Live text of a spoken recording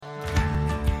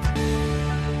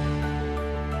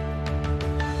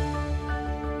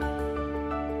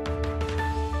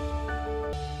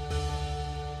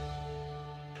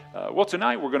Well,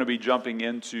 tonight we're going to be jumping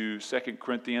into 2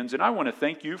 Corinthians, and I want to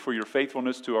thank you for your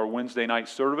faithfulness to our Wednesday night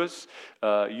service.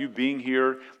 You being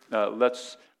here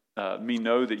lets me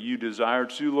know that you desire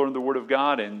to learn the Word of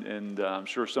God, and I'm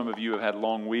sure some of you have had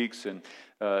long weeks, and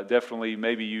definitely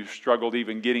maybe you struggled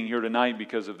even getting here tonight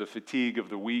because of the fatigue of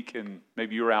the week, and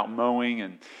maybe you were out mowing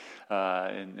and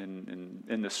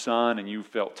in the sun, and you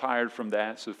felt tired from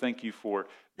that, so thank you for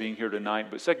being here tonight.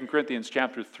 But 2 Corinthians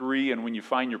chapter 3, and when you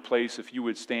find your place, if you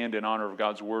would stand in honor of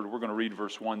God's Word, we're going to read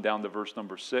verse 1 down to verse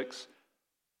number 6.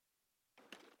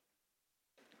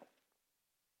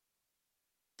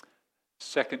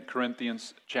 2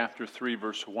 Corinthians chapter 3,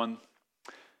 verse 1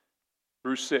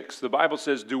 through 6. The Bible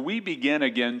says, "Do we begin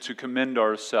again to commend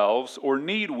ourselves, or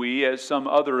need we, as some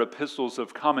other epistles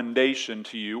of commendation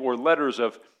to you, or letters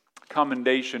of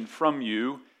commendation from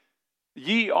you?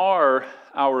 Ye are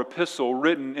our epistle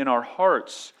written in our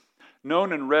hearts,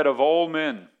 known and read of all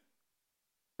men.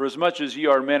 For as much as ye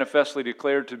are manifestly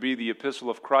declared to be the epistle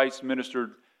of Christ,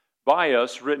 ministered by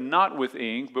us, written not with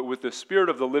ink, but with the Spirit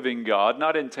of the living God,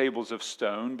 not in tables of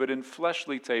stone, but in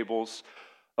fleshly tables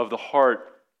of the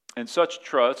heart. And such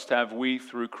trust have we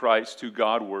through Christ to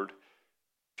Godward."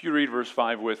 If you read verse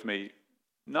 5 with me,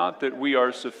 "Not that we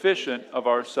are sufficient of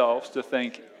ourselves to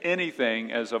think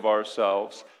anything as of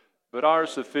ourselves, but our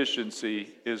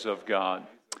sufficiency is of God."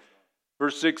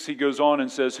 Verse 6, he goes on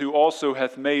and says, "Who also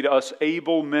hath made us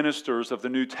able ministers of the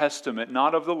New Testament,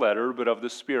 not of the letter, but of the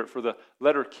Spirit. For the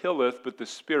letter killeth, but the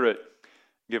Spirit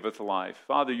giveth life."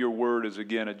 Father, your word is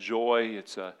again a joy.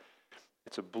 It's a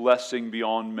blessing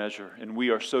beyond measure. And we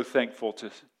are so thankful to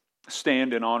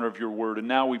stand in honor of your word. And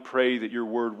now we pray that your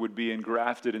word would be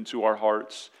engrafted into our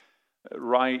hearts.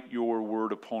 Write your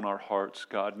word upon our hearts,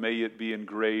 God. May it be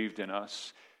engraved in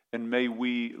us. And may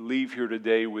we leave here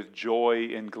today with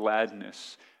joy and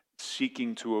gladness,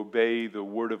 seeking to obey the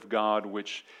Word of God,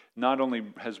 which not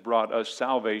only has brought us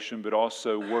salvation, but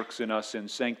also works in us in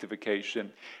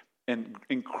sanctification. And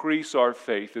increase our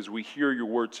faith as we hear your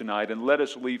word tonight. And let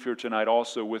us leave here tonight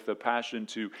also with a passion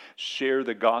to share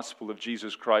the gospel of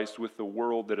Jesus Christ with the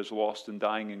world that is lost and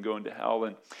dying and going to hell.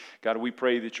 And God, we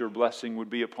pray that your blessing would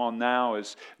be upon now,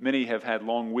 as many have had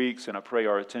long weeks, and I pray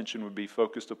our attention would be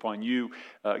focused upon you.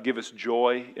 Give us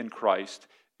joy in Christ.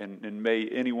 And may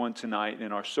anyone tonight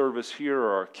in our service here,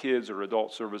 or our kids or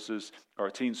adult services, or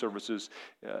our teen services,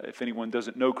 if anyone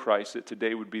doesn't know Christ, that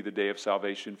today would be the day of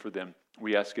salvation for them.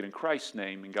 We ask it in Christ's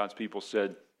name. And God's people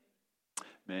said,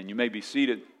 "Amen." You may be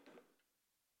seated.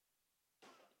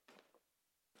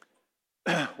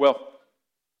 Well,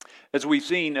 as we've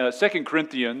seen, 2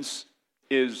 Corinthians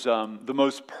is the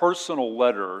most personal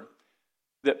letter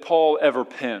that Paul ever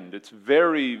penned. It's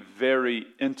very, very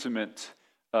intimate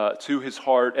to his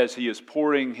heart as he is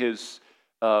pouring his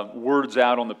words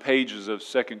out on the pages of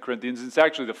 2 Corinthians. It's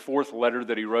actually the fourth letter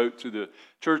that he wrote to the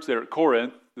church there at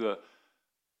Corinth. The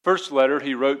first letter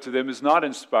he wrote to them is not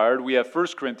inspired. We have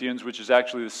 1 Corinthians, which is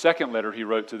actually the second letter he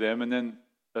wrote to them, and then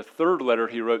the third letter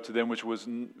he wrote to them, which was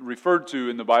referred to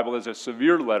in the Bible as a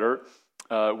severe letter.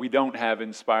 We don't have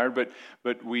inspired,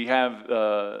 but we have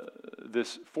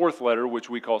this fourth letter, which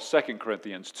we call 2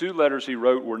 Corinthians. Two letters he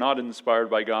wrote were not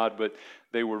inspired by God, but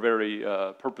they were very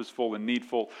purposeful and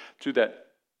needful to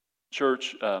that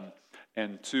church,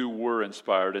 and two were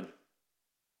inspired.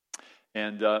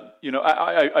 And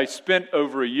I spent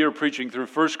over a year preaching through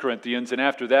 1 Corinthians, and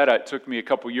after that it took me a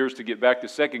couple years to get back to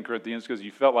 2 Corinthians because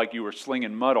you felt like you were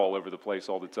slinging mud all over the place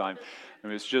all the time. I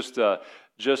mean, it's just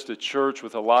a church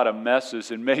with a lot of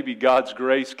messes, and maybe God's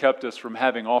grace kept us from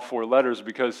having all four letters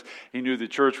because he knew the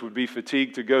church would be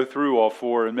fatigued to go through all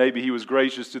four, and maybe he was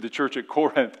gracious to the church at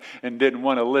Corinth and didn't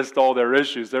want to list all their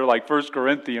issues. They're like, 1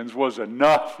 Corinthians was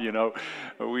enough,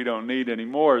 we don't need any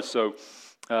more. So,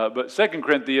 but 2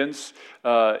 Corinthians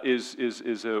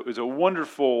is a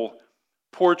wonderful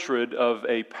portrait of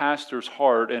a pastor's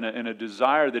heart and a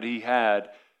desire that he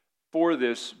had for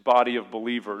this body of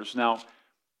believers.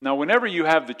 Now, whenever you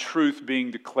have the truth being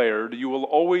declared, you will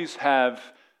always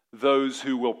have those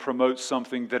who will promote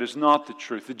something that is not the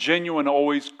truth. The genuine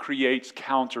always creates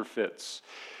counterfeits.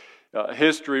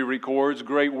 History records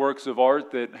great works of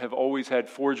art that have always had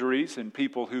forgeries and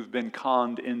people who've been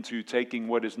conned into taking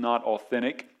what is not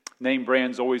authentic. Name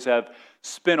brands always have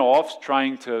spin-offs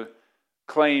trying to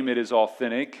claim it is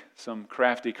authentic. Some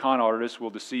crafty con artists will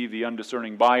deceive the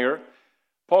undiscerning buyer.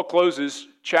 Paul closes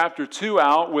chapter 2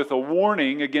 out with a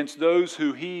warning against those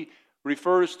who he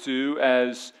refers to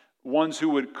as ones who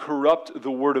would corrupt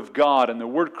the Word of God. And the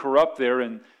word corrupt there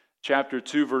in chapter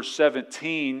 2, verse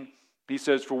 17, he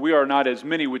says, "For we are not as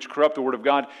many which corrupt the Word of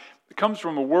God. comes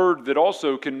from a word that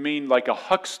also can mean like a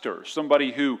huckster,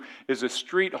 somebody who is a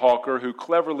street hawker who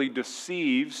cleverly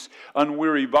deceives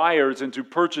unwary buyers into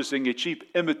purchasing a cheap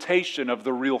imitation of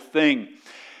the real thing.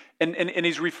 And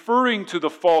he's referring to the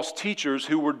false teachers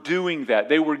who were doing that.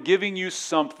 They were giving you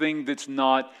something that's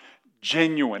not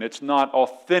genuine. It's not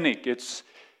authentic. It's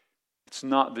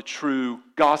not the true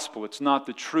gospel. It's not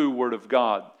the true word of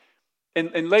God.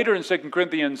 And later in 2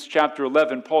 Corinthians chapter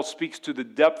 11, Paul speaks to the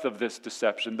depth of this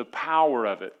deception, the power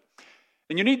of it.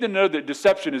 And you need to know that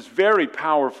deception is very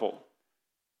powerful.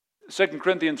 2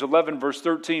 Corinthians 11, verse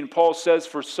 13, Paul says,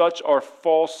 "For such are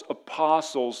false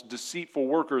apostles, deceitful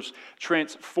workers,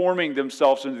 transforming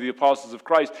themselves into the apostles of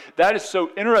Christ." That is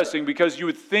so interesting because you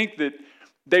would think that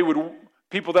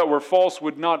people that were false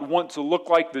would not want to look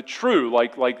like the true,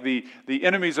 like the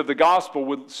enemies of the gospel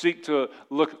would seek to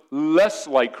look less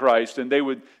like Christ, and they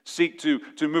would seek to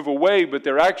move away, but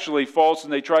they're actually false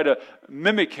and they try to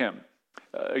mimic him.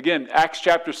 Again, Acts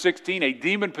chapter 16, a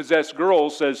demon-possessed girl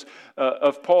says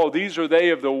of Paul, "These are they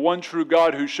of the one true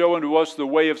God who show unto us the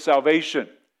way of salvation."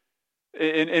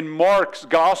 In Mark's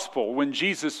gospel, when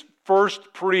Jesus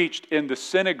first preached in the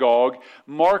synagogue,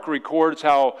 Mark records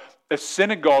how a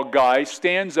synagogue guy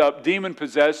stands up,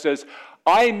 demon-possessed, says,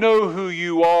 "I know who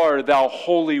you are, thou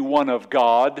Holy One of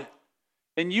God."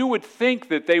 And you would think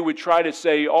that they would try to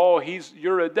say, "Oh,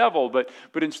 you're a devil," but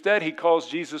instead he calls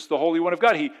Jesus the Holy One of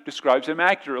God. He describes him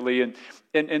accurately.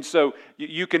 And so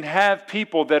you can have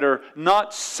people that are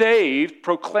not saved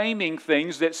proclaiming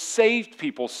things that saved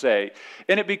people say.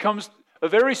 And it becomes a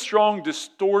very strong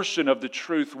distortion of the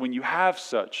truth when you have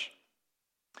such.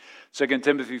 2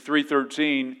 Timothy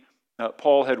 3:13,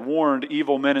 Paul had warned,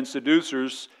 "Evil men and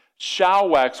seducers shall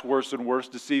wax worse and worse,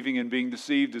 deceiving and being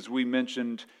deceived," as we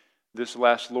mentioned this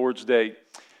last Lord's Day.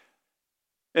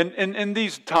 And in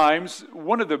these times,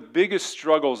 one of the biggest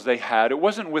struggles they had, it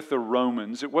wasn't with the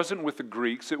Romans, it wasn't with the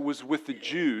Greeks, it was with the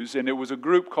Jews, and it was a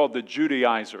group called the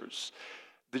Judaizers.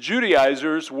 The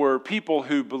Judaizers were people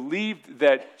who believed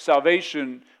that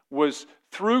salvation was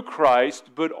through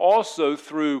Christ, but also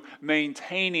through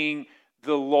maintaining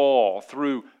the law,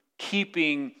 through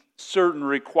keeping certain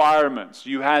requirements.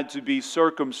 You had to be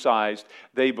circumcised,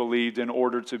 they believed, in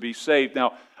order to be saved.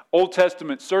 Now, Old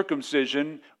Testament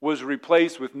circumcision was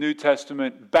replaced with New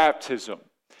Testament baptism.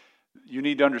 You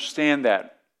need to understand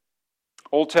that.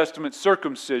 Old Testament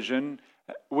circumcision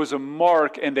was a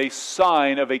mark and a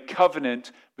sign of a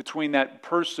covenant between that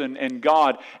person and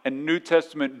God. And New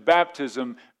Testament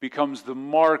baptism becomes the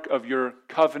mark of your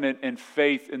covenant and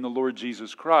faith in the Lord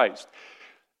Jesus Christ.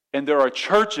 And there are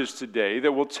churches today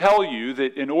that will tell you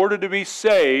that in order to be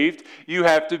saved, you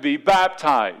have to be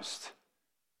baptized.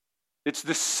 It's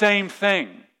the same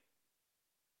thing.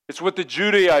 It's what the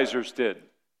Judaizers did.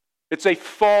 It's a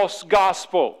false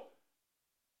gospel.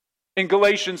 In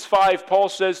Galatians 5, Paul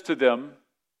says to them,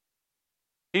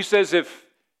 he says, if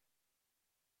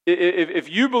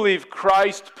you believe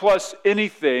Christ plus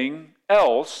anything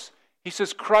else, he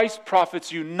says Christ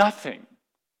profits you nothing.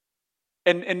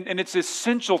 And it's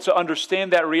essential to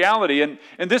understand that reality. And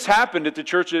this happened at the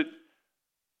church at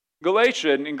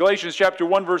Galatia. In Galatians chapter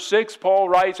 1, verse 6, Paul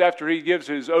writes after he gives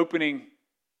his opening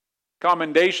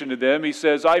commendation to them, he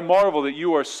says, "I marvel that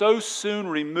you are so soon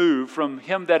removed from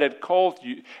him that hath called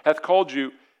you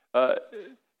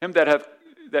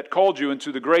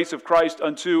into the grace of Christ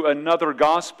unto another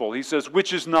gospel." He says,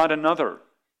 which is not another.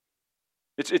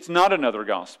 It's not another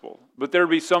gospel. But there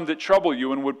be some that trouble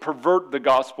you and would pervert the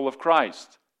gospel of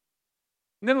Christ.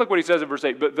 And then look what he says in verse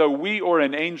 8. "But though we or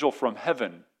an angel from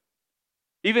heaven,"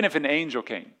 even if an angel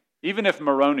came, even if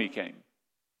Moroni came,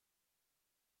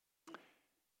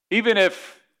 even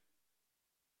if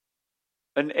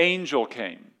an angel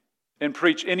came and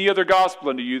preached any other gospel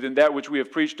unto you than that which we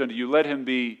have preached unto you, let him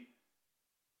be,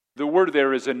 the word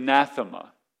there is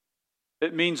anathema.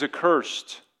 It means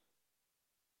accursed.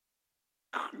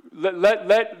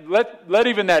 Let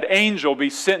even that angel be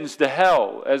sentenced to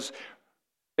hell.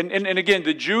 And again,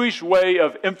 the Jewish way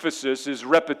of emphasis is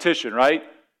repetition, right?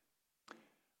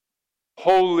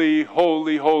 Holy,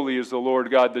 holy, holy is the Lord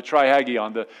God, the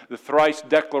trihagion, the thrice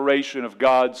declaration of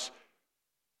God's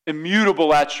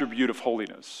immutable attribute of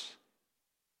holiness.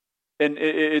 And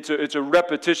it's a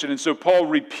repetition. And so Paul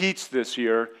repeats this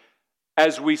here.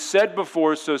 "As we said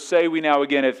before, so say we now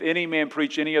again, if any man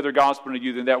preach any other gospel unto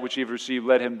you than that which ye have received,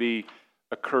 let him be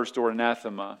accursed," or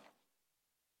anathema.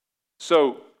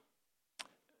 So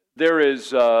there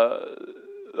is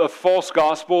a false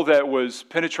gospel that was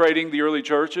penetrating the early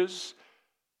churches.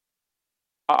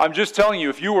 I'm just telling you,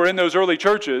 if you were in those early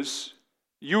churches,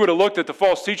 you would have looked at the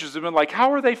false teachers and been like,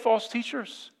 how are they false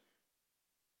teachers?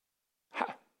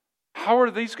 How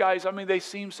are these guys? I mean, they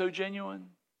seem so genuine.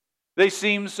 They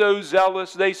seem so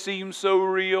zealous. They seem so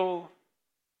real.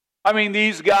 I mean,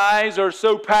 these guys are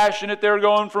so passionate. They're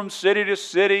going from city to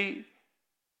city.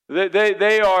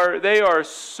 They are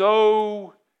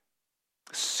so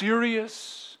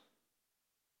serious.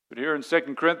 But here in 2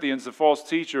 Corinthians, the false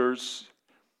teachers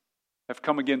have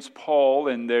come against Paul,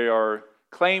 and they are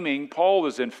claiming Paul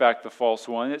is in fact the false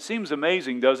one. It seems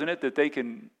amazing, doesn't it, that they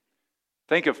can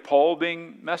think of Paul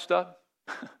being messed up?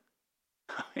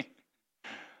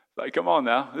 Like, come on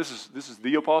now, this is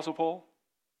the Apostle Paul.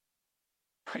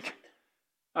 Like,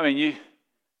 I mean,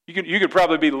 you could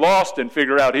probably be lost and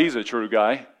figure out he's a true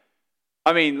guy.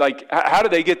 I mean, like, how do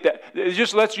they get that? It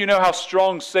just lets you know how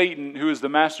strong Satan, who is the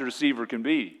master deceiver, can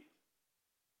be.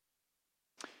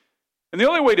 And the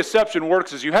only way deception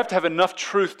works is you have to have enough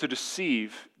truth to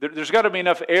deceive. There's got to be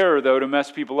enough error, though, to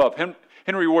mess people up.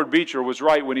 Henry Ward Beecher was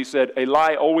right when he said, a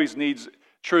lie always needs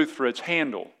truth for its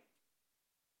handle.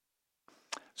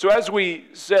 So as we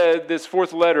said, this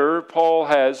fourth letter Paul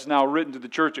has now written to the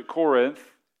church at Corinth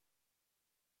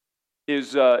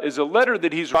is a letter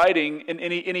that he's writing, and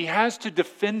he has to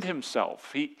defend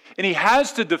himself. He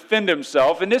has to defend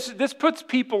himself, and this puts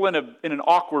people in an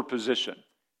awkward position.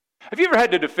 Have you ever had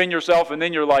to defend yourself and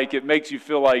then you're like, it makes you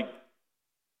feel like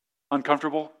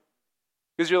uncomfortable?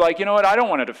 Because you're like, you know what, I don't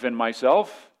want to defend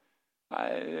myself. I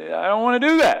don't want to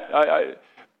do that.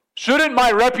 Shouldn't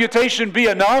my reputation be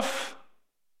enough?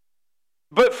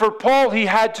 But for Paul, he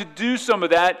had to do some of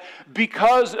that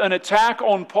because an attack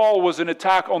on Paul was an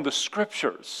attack on the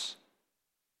Scriptures.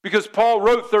 Because Paul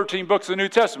wrote 13 books of the New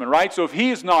Testament, right? So if he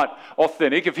is not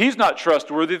authentic, if he's not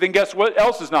trustworthy, then guess what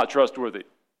else is not trustworthy?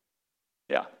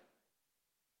 Yeah.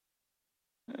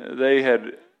 They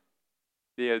had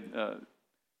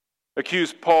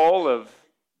accused Paul of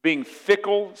being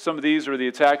fickle. Some of these are the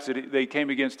attacks that they came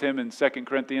against him in 2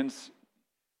 Corinthians.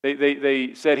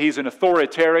 They said he's an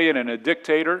authoritarian and a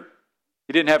dictator.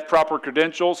 He didn't have proper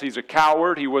credentials. He's a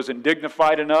coward. He wasn't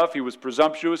dignified enough. He was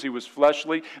presumptuous. He was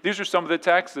fleshly. These are some of the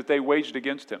attacks that they waged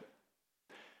against him.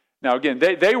 Now again,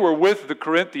 they were with the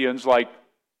Corinthians, like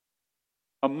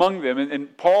among them.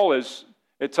 And Paul is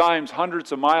at times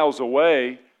hundreds of miles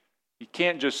away. He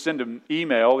can't just send an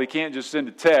email. He can't just send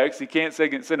a text. He can't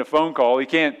send a phone call. He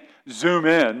can't zoom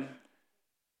in.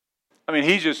 I mean,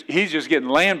 he's just getting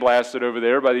land blasted over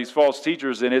there by these false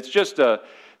teachers, and it's just a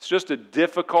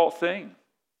difficult thing.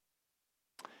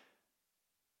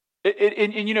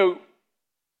 And you know,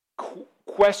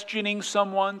 questioning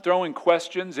someone, throwing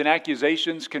questions and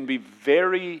accusations can be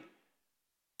very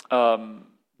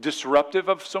disruptive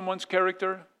of someone's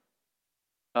character.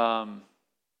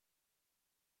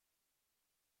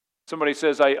 Somebody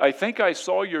says, I think I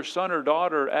saw your son or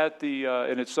daughter at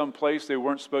and it's some place they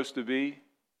weren't supposed to be.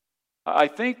 I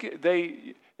think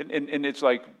they, and it's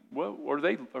like, well,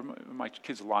 are my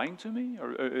kids lying to me?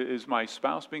 Or is my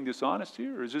spouse being dishonest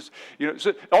here? Or is this,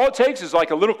 so all it takes is like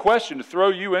a little question to throw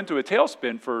you into a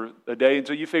tailspin for a day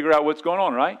until you figure out what's going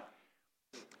on, right?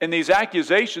 And these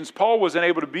accusations, Paul wasn't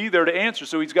able to be there to answer,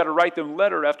 so he's got to write them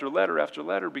letter after letter after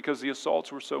letter because the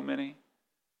assaults were so many.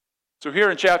 So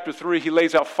here in chapter 3, he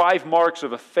lays out 5 marks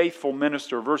of a faithful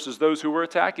minister versus those who were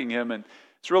attacking him. And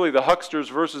it's really the hucksters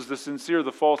versus the sincere,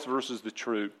 the false versus the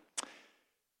true.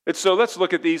 And so let's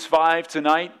look at these 5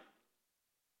 tonight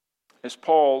as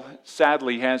Paul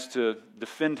sadly has to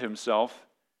defend himself.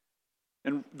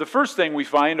 And the first thing we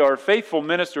find are faithful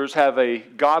ministers have a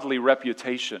godly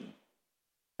reputation.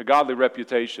 A godly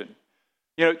reputation.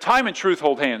 Time and truth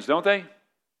hold hands, don't they?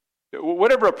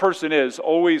 Whatever a person is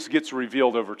always gets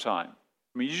revealed over time.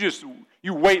 I mean,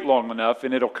 you wait long enough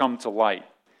and it'll come to light.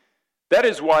 That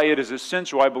is why it is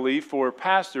essential, I believe, for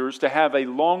pastors to have a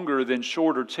longer than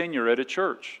shorter tenure at a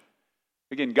church.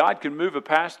 Again, God can move a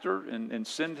pastor and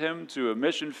send him to a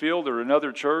mission field or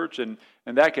another church, and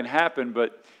that can happen,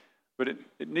 but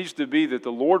it needs to be that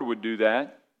the Lord would do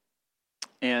that.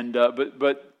 And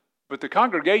but the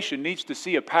congregation needs to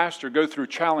see a pastor go through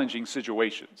challenging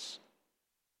situations.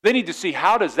 They need to see,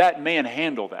 how does that man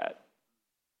handle that?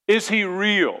 Is he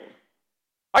real?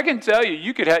 I can tell you,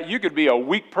 you could be a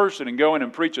weak person and go in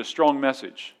and preach a strong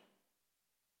message,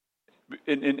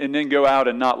 and then go out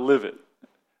and not live it.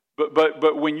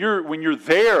 But when you're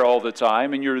there all the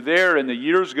time and you're there and the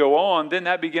years go on, then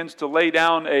that begins to lay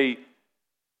down a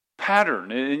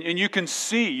pattern, and you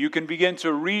can begin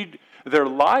to read their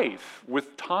life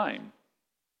with time.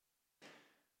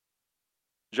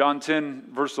 John 10,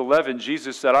 verse 11,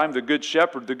 Jesus said, I'm the good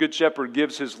shepherd. The good shepherd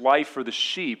gives his life for the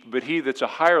sheep, but he that's a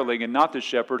hireling and not the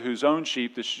shepherd, whose own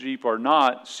sheep the sheep are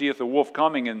not, seeth the wolf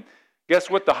coming. And guess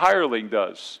what the hireling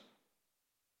does?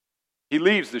 He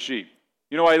leaves the sheep.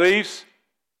 You know why he leaves?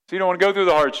 So you don't want to go through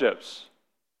the hardships.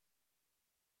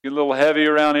 Get a little heavy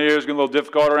around here. It's getting a little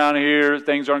difficult around here.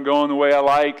 Things aren't going the way I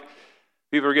like.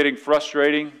 People are getting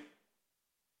frustrating.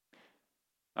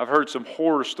 I've heard some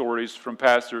horror stories from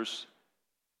pastors.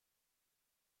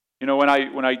 You know, when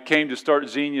I came to start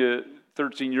Xenia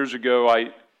 13 years ago,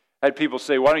 I had people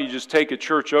say, why don't you just take a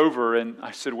church over? And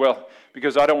I said, well,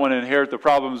 because I don't want to inherit the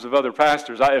problems of other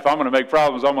pastors. If I'm going to make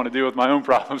problems, I'm going to deal with my own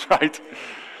problems, right?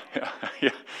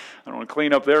 Yeah. I don't want to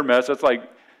clean up their mess. That's like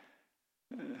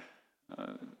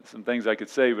some things I could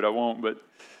say, but I won't. But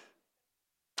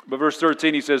verse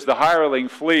 13, he says, the hireling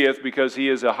fleeth because he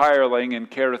is a hireling and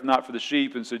careth not for the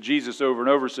sheep. And so Jesus over and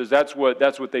over says that's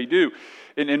what they do.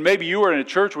 And maybe you were in a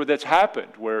church where that's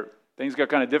happened, where things got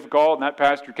kind of difficult, and that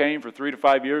pastor came for 3 to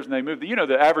 5 years, and they moved. You know,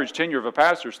 the average tenure of a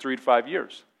pastor is 3 to 5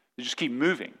 years. They just keep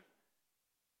moving.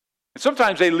 And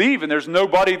sometimes they leave, and there's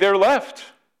nobody there left.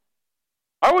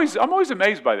 I'm always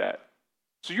amazed by that.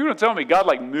 So you're going to tell me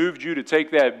God moved you to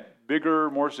take that bigger,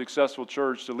 more successful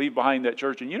church, to leave behind that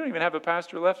church, and you don't even have a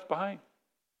pastor left behind?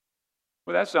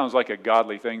 Well, that sounds like a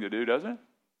godly thing to do, doesn't it?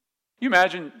 You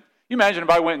imagine if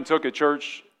I went and took a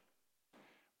church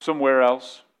somewhere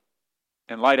else,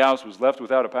 and Lighthouse was left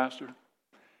without a pastor?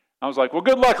 I was like, well,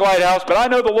 good luck, Lighthouse, but I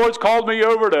know the Lord's called me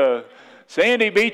over to Sandy Beach